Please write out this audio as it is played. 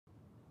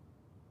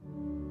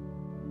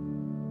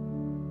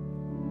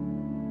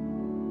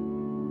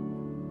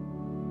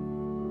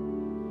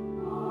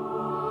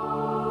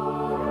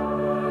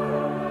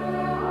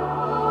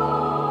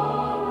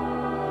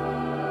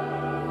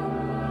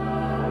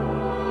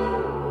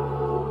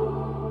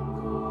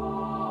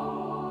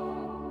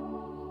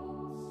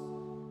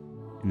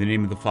In the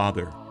name of the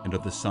Father, and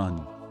of the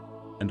Son,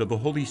 and of the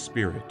Holy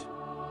Spirit.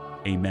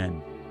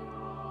 Amen.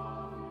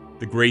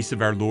 The grace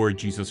of our Lord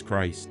Jesus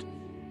Christ,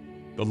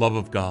 the love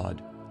of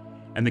God,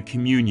 and the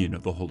communion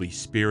of the Holy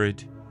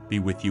Spirit be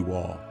with you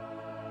all.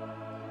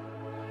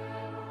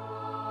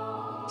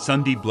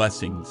 Sunday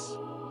Blessings.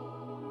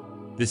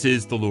 This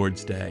is the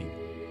Lord's Day,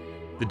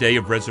 the day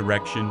of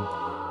resurrection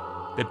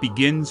that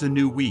begins a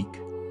new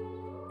week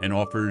and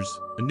offers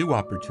a new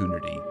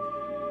opportunity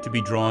to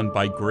be drawn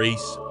by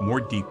grace more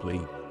deeply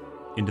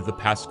into the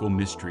Paschal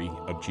mystery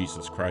of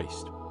Jesus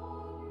Christ.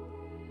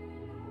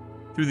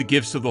 Through the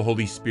gifts of the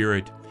Holy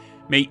Spirit,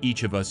 may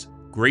each of us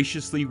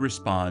graciously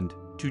respond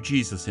to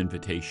Jesus'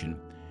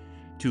 invitation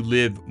to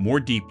live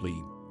more deeply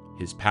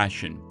his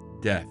passion,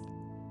 death,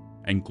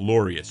 and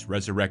glorious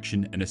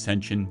resurrection and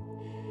ascension,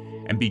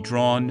 and be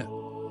drawn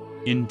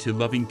into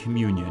loving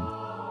communion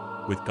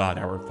with God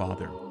our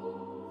Father.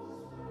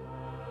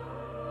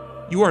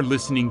 You are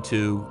listening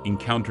to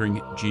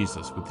Encountering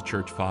Jesus with the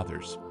Church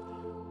Fathers,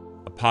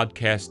 a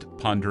podcast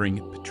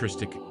pondering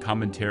patristic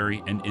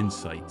commentary and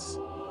insights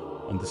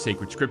on the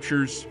sacred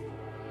scriptures,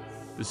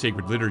 the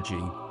sacred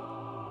liturgy,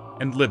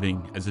 and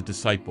living as a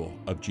disciple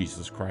of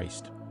Jesus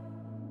Christ.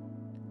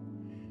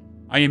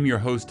 I am your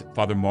host,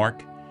 Father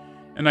Mark,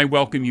 and I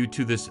welcome you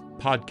to this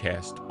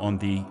podcast on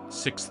the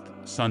sixth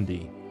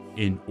Sunday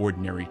in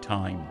Ordinary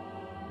Time.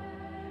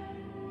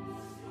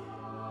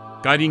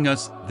 Guiding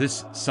us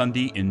this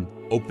Sunday in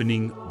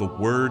opening the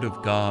Word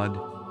of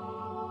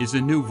God is a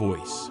new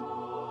voice,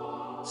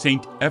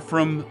 Saint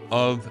Ephrem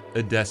of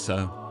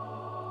Edessa,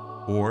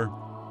 or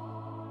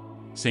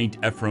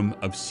Saint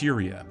Ephrem of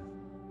Syria.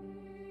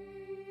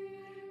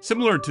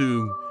 Similar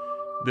to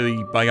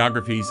the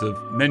biographies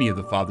of many of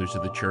the Fathers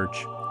of the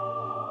Church,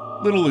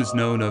 little is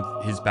known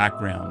of his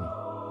background.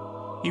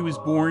 He was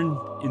born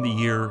in the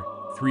year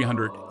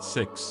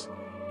 306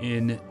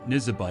 in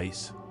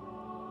Nizibis,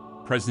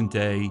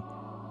 present-day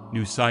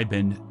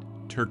Nusaybin,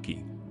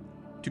 Turkey,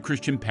 to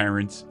Christian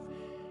parents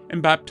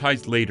and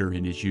baptized later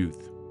in his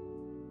youth.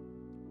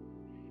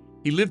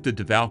 He lived a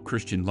devout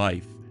Christian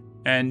life,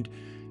 and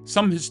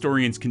some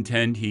historians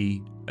contend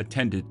he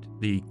attended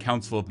the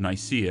Council of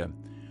Nicaea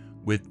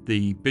with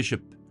the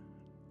Bishop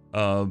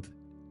of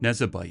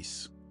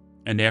Nizibis,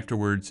 and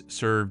afterwards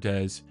served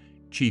as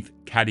chief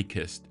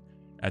catechist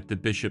at the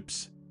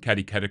bishop's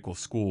catechetical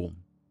school.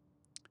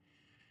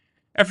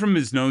 Ephrem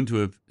is known to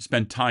have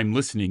spent time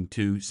listening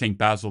to St.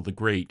 Basil the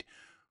Great,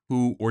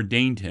 who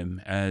ordained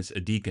him as a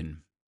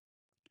deacon.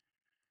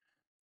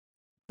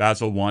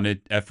 Basil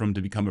wanted Ephrem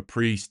to become a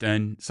priest,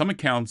 and some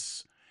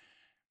accounts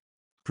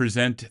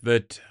present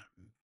that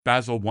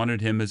Basil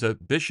wanted him as a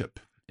bishop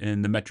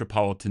in the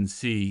metropolitan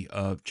see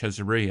of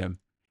Caesarea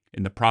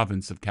in the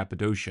province of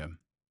Cappadocia.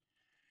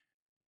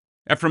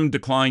 Ephrem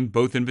declined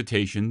both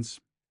invitations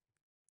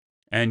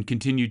and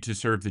continued to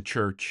serve the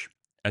church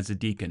as a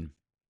deacon.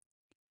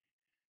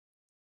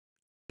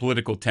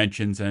 Political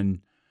tensions and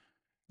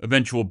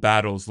eventual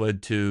battles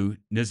led to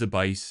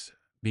Nizibis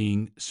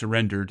being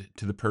surrendered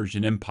to the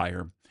Persian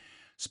Empire,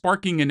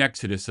 sparking an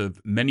exodus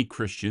of many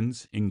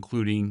Christians,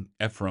 including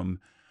Ephrem,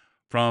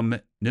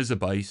 from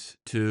Nizibis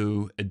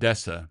to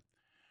Edessa,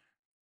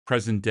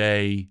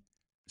 present-day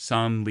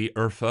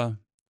Şanlıurfa,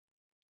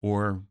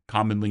 or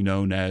commonly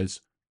known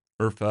as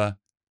Urfa,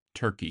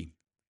 Turkey.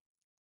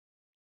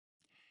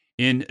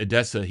 In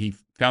Edessa, he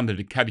founded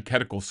a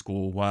catechetical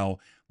school while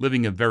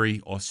living a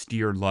very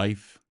austere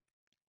life,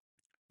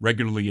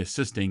 regularly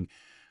assisting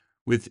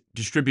with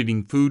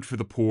distributing food for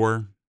the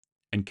poor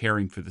and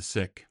caring for the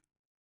sick.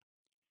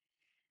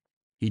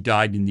 He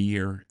died in the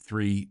year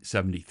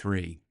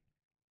 373.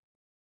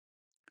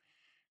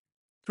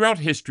 Throughout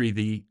history,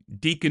 the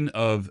Deacon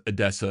of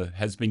Edessa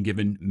has been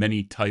given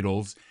many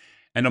titles,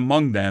 and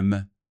among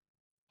them,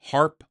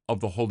 Harp of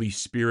the Holy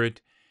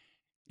Spirit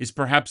is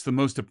perhaps the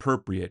most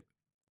appropriate,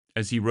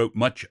 as he wrote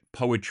much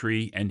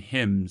poetry and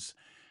hymns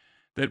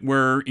that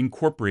were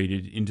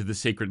incorporated into the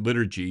sacred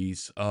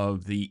liturgies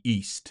of the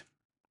East.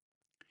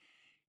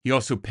 He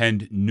also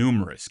penned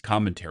numerous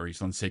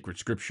commentaries on sacred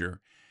scripture,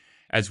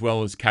 as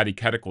well as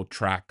catechetical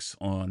tracts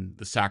on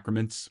the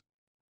sacraments,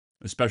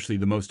 especially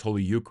the Most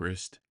Holy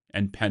Eucharist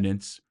and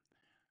penance,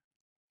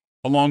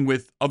 along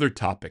with other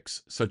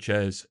topics such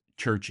as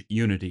church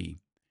unity,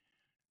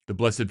 the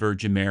Blessed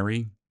Virgin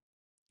Mary,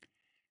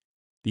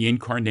 the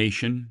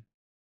Incarnation,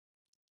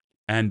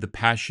 and the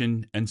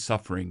Passion and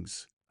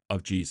Sufferings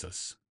of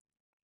Jesus.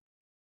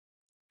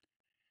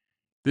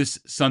 This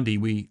Sunday,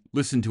 we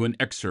listen to an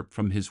excerpt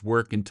from his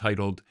work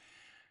entitled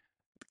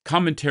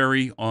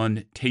Commentary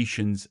on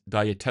Tatian's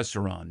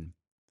Diatessaron,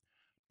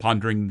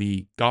 pondering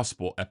the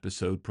Gospel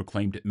episode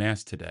proclaimed at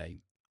Mass today.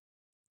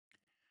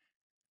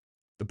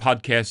 The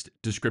podcast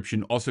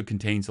description also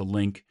contains a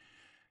link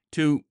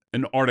to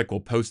an article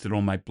posted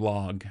on my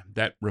blog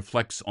that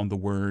reflects on the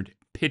word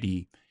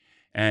pity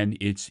and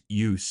its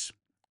use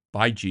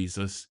by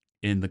Jesus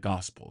in the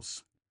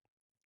Gospels.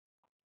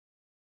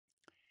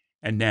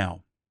 And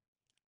now,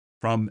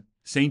 from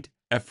Saint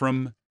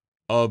Ephrem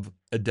of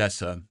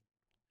Edessa,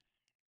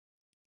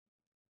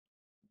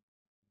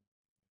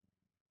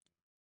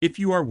 If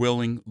you are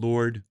willing,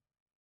 Lord,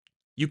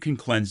 you can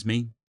cleanse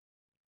me."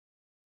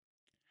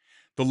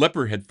 The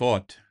leper had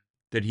thought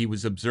that he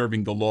was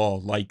observing the law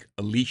like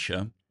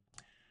Elisha,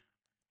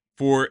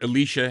 for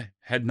Elisha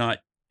had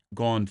not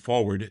gone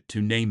forward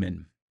to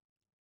Naaman.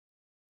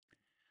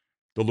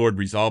 The Lord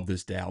resolved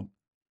this doubt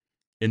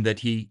in that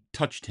he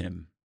touched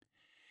him,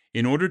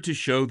 in order to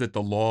show that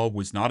the law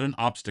was not an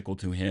obstacle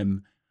to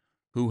him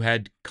who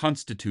had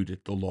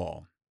constituted the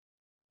law.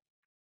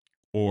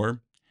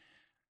 Or,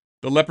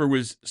 the leper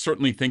was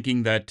certainly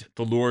thinking that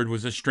the Lord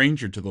was a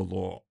stranger to the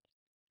law,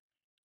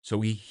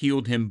 so he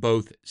healed him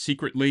both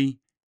secretly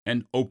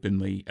and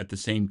openly at the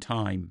same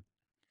time,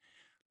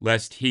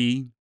 lest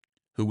he,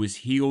 who was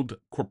healed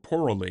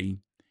corporally,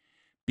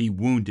 be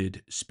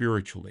wounded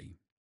spiritually.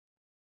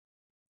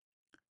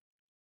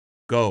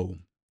 Go,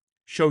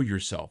 show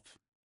yourself.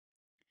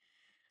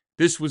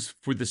 This was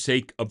for the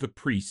sake of the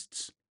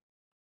priests,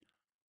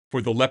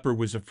 for the leper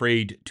was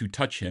afraid to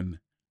touch him,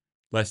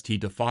 lest he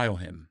defile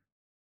him.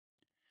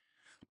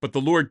 But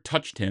the Lord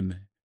touched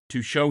him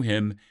to show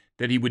him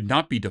that he would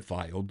not be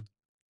defiled,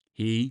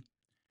 he,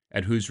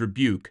 at whose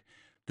rebuke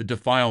the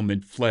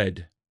defilement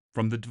fled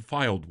from the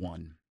defiled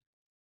one.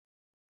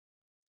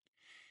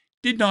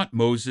 Did not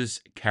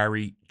Moses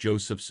carry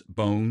Joseph's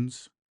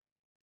bones?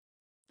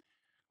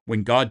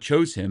 When God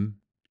chose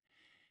him,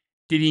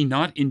 did he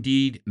not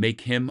indeed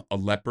make him a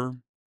leper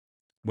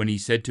when he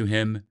said to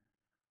him,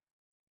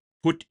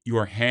 "Put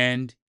your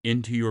hand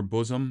into your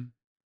bosom"?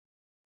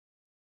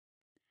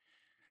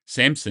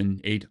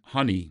 Samson ate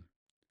honey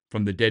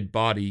from the dead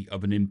body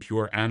of an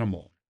impure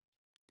animal,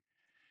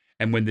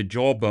 and when the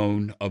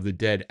jawbone of the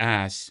dead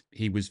ass,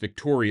 he was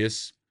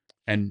victorious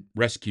and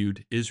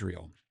rescued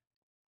Israel.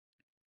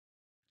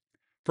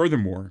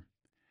 Furthermore,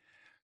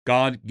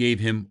 God gave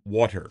him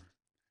water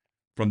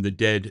from the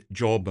dead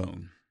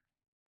jawbone.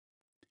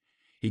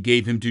 He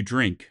gave him to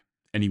drink,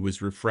 and he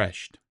was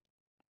refreshed.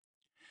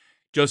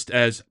 Just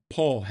as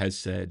Paul has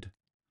said,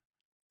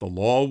 the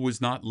law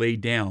was not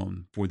laid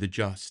down for the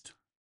just.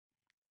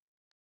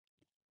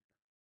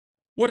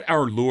 What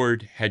our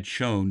Lord had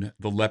shown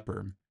the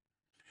leper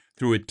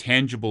through a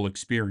tangible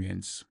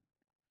experience,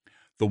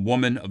 the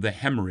woman of the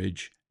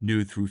hemorrhage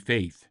knew through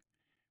faith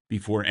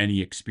before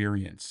any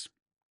experience.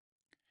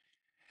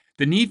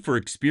 The need for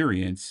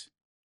experience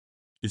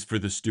is for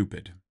the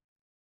stupid.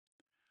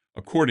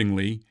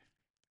 Accordingly,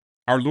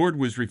 our Lord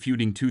was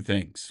refuting two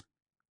things.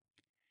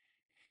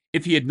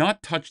 If he had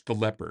not touched the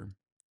leper,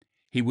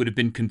 he would have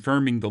been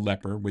confirming the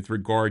leper with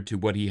regard to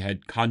what he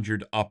had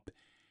conjured up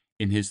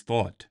in his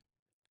thought,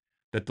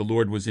 that the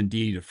Lord was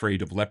indeed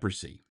afraid of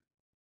leprosy.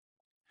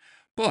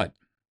 But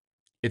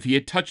if he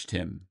had touched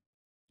him,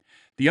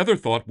 the other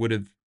thought would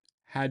have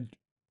had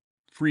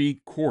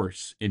free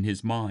course in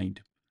his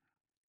mind,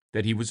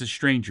 that he was a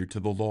stranger to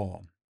the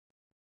law.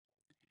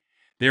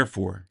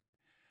 Therefore,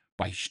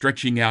 by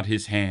stretching out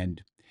his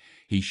hand,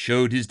 he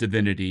showed his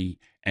divinity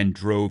and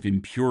drove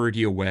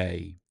impurity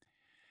away.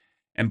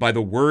 And by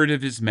the word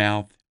of his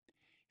mouth,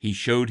 he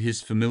showed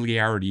his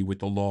familiarity with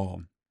the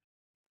law,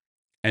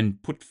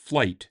 and put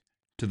flight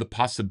to the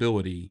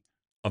possibility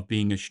of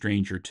being a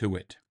stranger to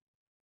it.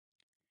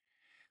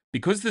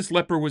 Because this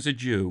leper was a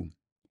Jew,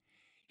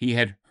 he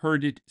had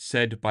heard it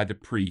said by the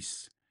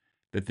priests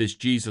that this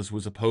Jesus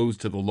was opposed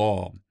to the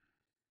law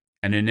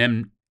and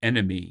an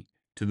enemy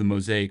to the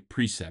Mosaic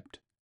precept.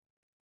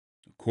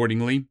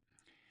 Accordingly,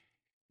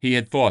 he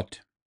had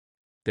thought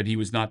that he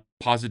was not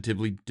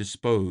positively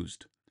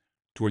disposed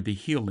toward the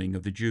healing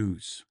of the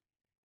Jews.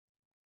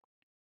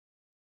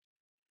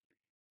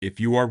 If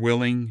you are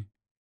willing,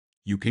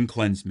 you can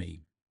cleanse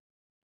me.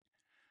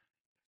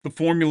 The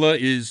formula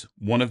is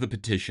one of the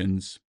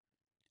petitions,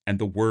 and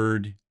the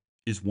word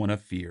is one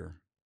of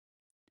fear.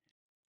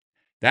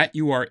 That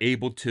you are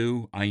able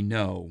to, I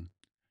know,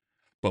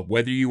 but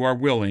whether you are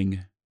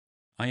willing,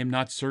 I am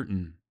not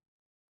certain.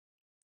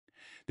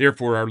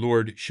 Therefore, our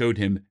Lord showed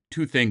him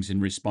two things in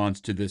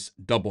response to this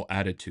double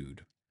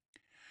attitude: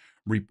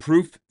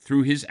 reproof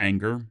through his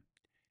anger,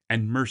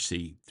 and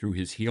mercy through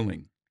his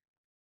healing.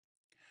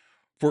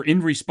 For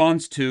in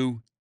response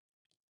to,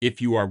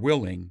 "If you are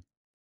willing,"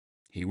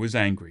 he was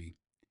angry.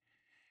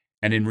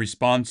 And in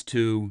response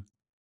to,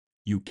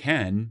 "You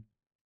can,"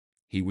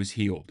 he was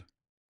healed.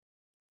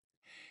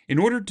 In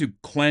order to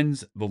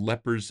cleanse the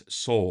leper's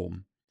soul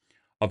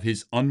of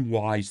his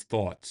unwise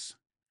thoughts,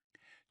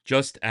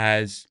 just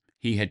as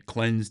he had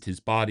cleansed his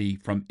body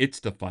from its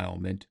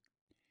defilement,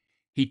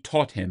 he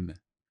taught him,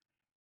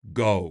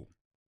 "Go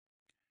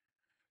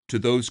to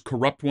those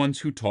corrupt ones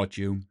who taught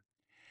you,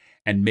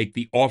 and make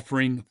the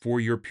offering for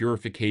your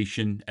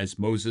purification as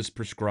Moses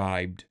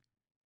prescribed,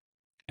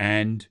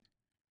 and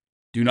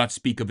do not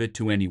speak of it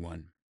to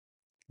anyone,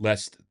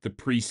 lest the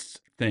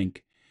priests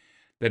think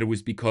that it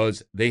was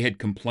because they had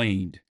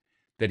complained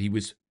that he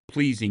was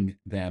pleasing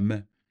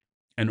them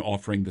and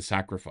offering the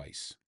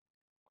sacrifice."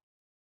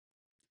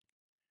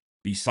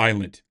 "Be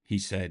silent," he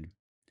said,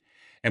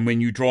 "and when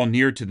you draw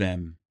near to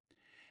them,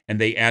 and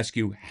they ask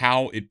you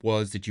how it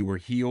was that you were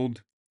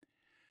healed,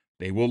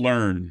 they will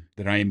learn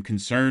that I am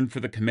concerned for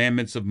the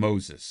commandments of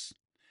Moses,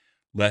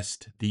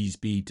 lest these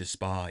be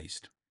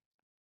despised.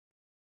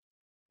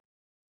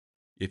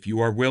 If you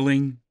are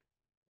willing,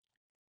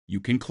 you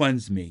can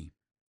cleanse me."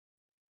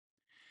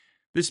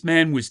 This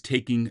man was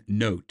taking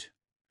note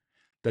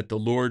that the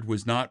Lord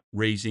was not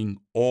raising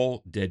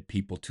all dead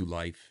people to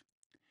life,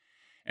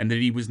 and that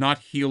he was not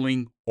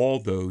healing all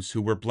those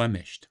who were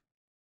blemished.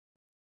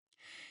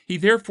 He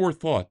therefore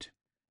thought,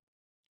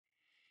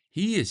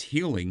 "He is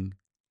healing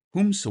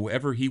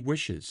whomsoever he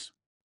wishes."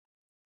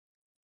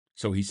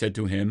 So he said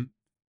to him,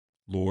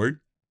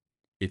 "Lord,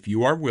 if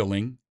you are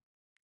willing,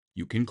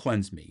 you can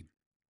cleanse me."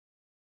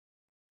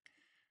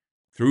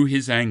 Through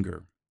his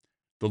anger,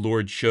 the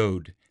Lord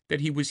showed that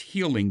he was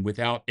healing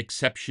without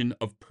exception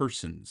of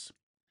persons.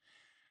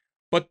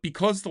 But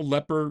because the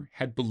leper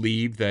had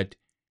believed that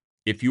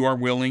if you are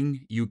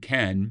willing, you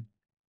can,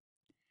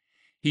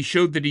 he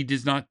showed that he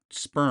does not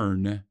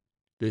spurn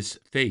this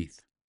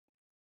faith.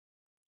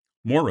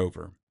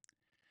 Moreover,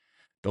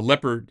 the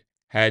leper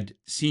had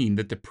seen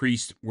that the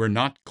priests were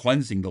not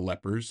cleansing the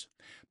lepers,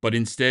 but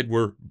instead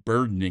were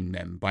burdening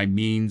them by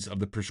means of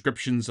the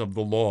prescriptions of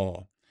the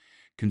law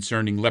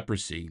concerning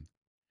leprosy,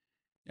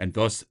 and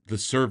thus the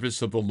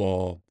service of the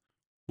law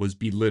was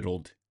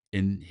belittled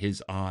in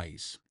his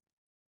eyes.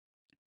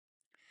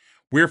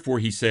 Wherefore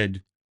he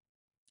said,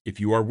 "If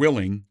you are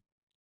willing,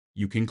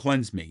 you can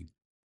cleanse me."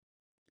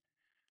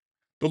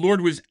 The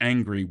Lord was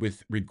angry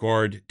with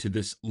regard to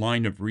this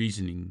line of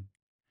reasoning,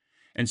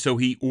 and so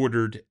he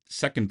ordered,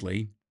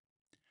 secondly,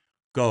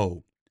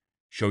 "Go,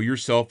 show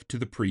yourself to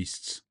the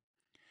priests,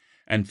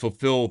 and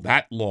fulfill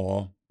that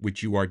law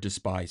which you are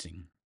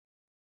despising."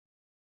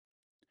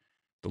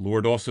 The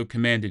Lord also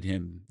commanded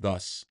him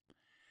thus,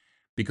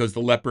 because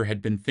the leper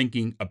had been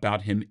thinking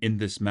about him in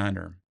this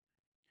manner,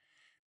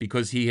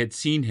 because he had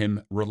seen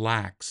him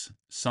relax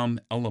some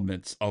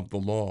elements of the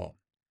law.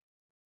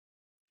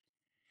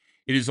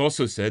 It is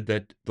also said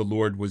that the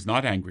Lord was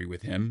not angry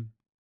with him,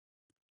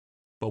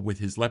 but with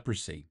his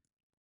leprosy.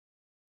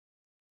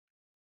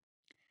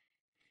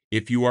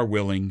 "If you are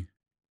willing,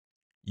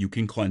 you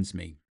can cleanse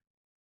me."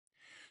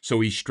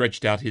 So he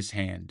stretched out his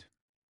hand.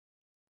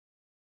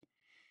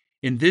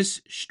 In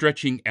this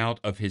stretching out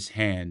of his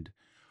hand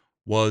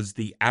was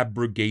the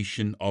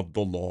abrogation of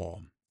the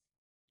law.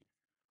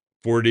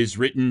 For it is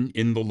written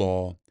in the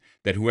law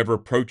that whoever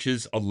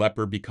approaches a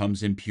leper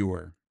becomes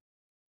impure.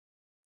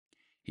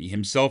 He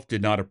himself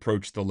did not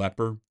approach the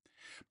leper,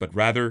 but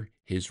rather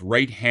his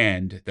right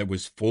hand that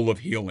was full of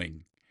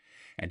healing,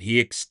 and he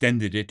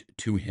extended it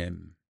to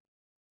him.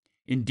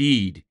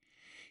 Indeed,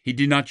 he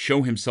did not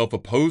show himself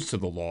opposed to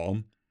the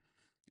law,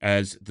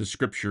 as the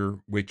scripture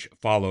which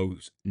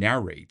follows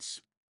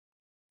narrates.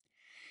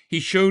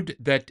 He showed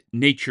that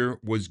nature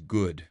was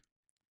good,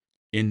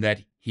 in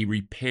that he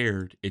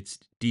repaired its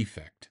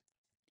defect.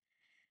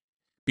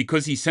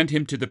 Because he sent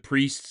him to the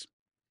priests,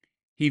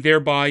 he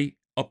thereby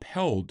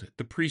upheld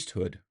the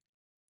priesthood.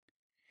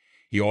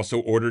 He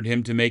also ordered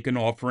him to make an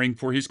offering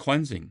for his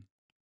cleansing.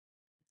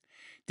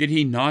 Did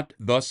he not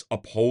thus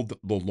uphold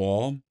the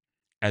law,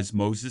 as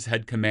Moses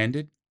had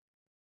commanded?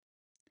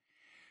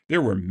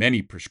 There were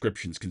many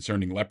prescriptions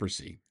concerning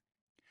leprosy,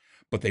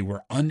 but they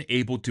were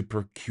unable to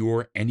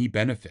procure any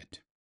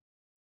benefit.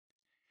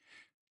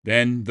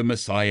 Then the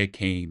Messiah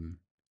came,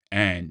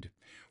 and,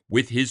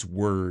 with his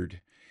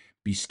word,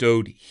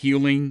 bestowed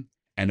healing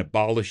and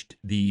abolished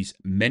these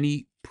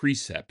many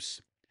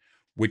precepts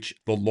which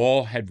the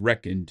law had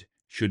reckoned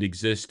should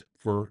exist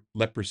for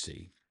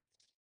leprosy.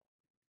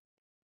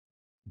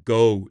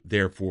 Go,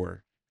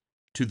 therefore,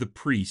 to the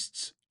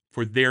priests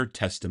for their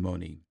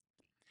testimony,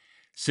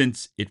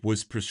 since it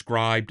was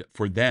prescribed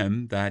for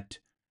them that,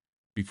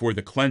 before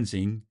the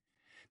cleansing,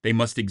 they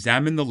must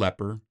examine the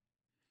leper,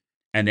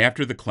 and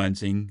after the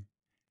cleansing,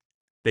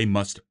 they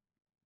must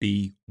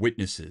be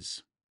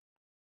witnesses.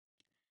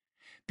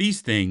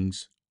 These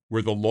things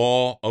were the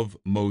law of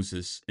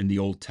Moses in the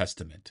Old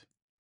Testament.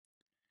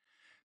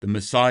 The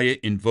Messiah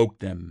invoked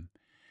them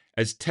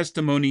as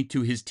testimony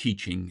to his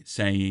teaching,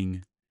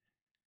 saying,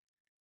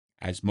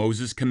 "As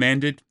Moses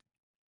commanded,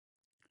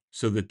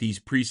 so that these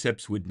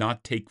precepts would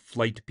not take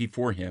flight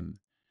before him,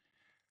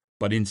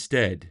 but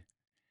instead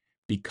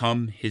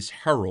become his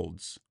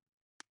heralds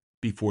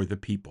before the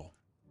people."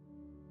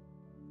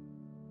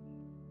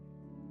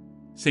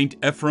 Saint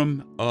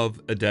Ephrem of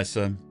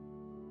Edessa,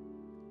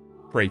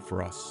 pray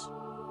for us.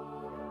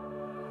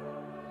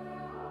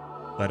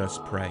 Let us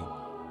pray.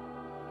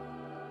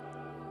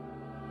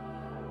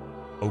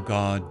 O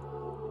God,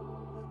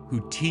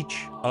 who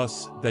teach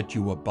us that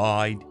you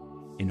abide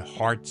in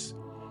hearts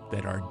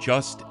that are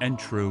just and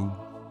true,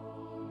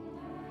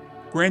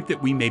 grant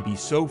that we may be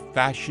so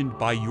fashioned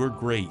by your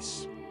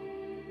grace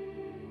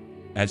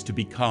as to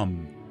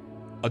become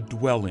a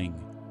dwelling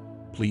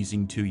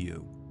pleasing to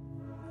you.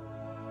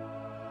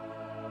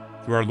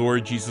 Through our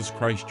Lord Jesus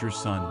Christ, your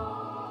Son,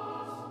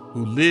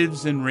 who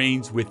lives and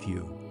reigns with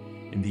you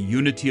in the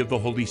unity of the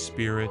Holy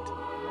Spirit,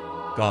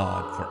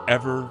 God,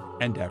 forever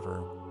and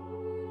ever.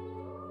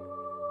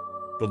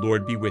 The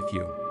Lord be with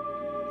you.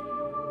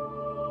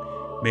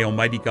 May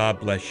Almighty God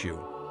bless you,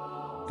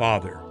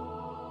 Father,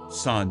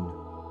 Son,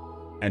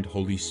 and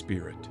Holy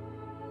Spirit.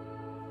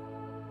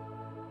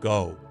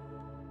 Go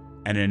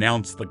and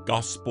announce the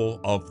gospel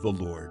of the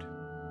Lord.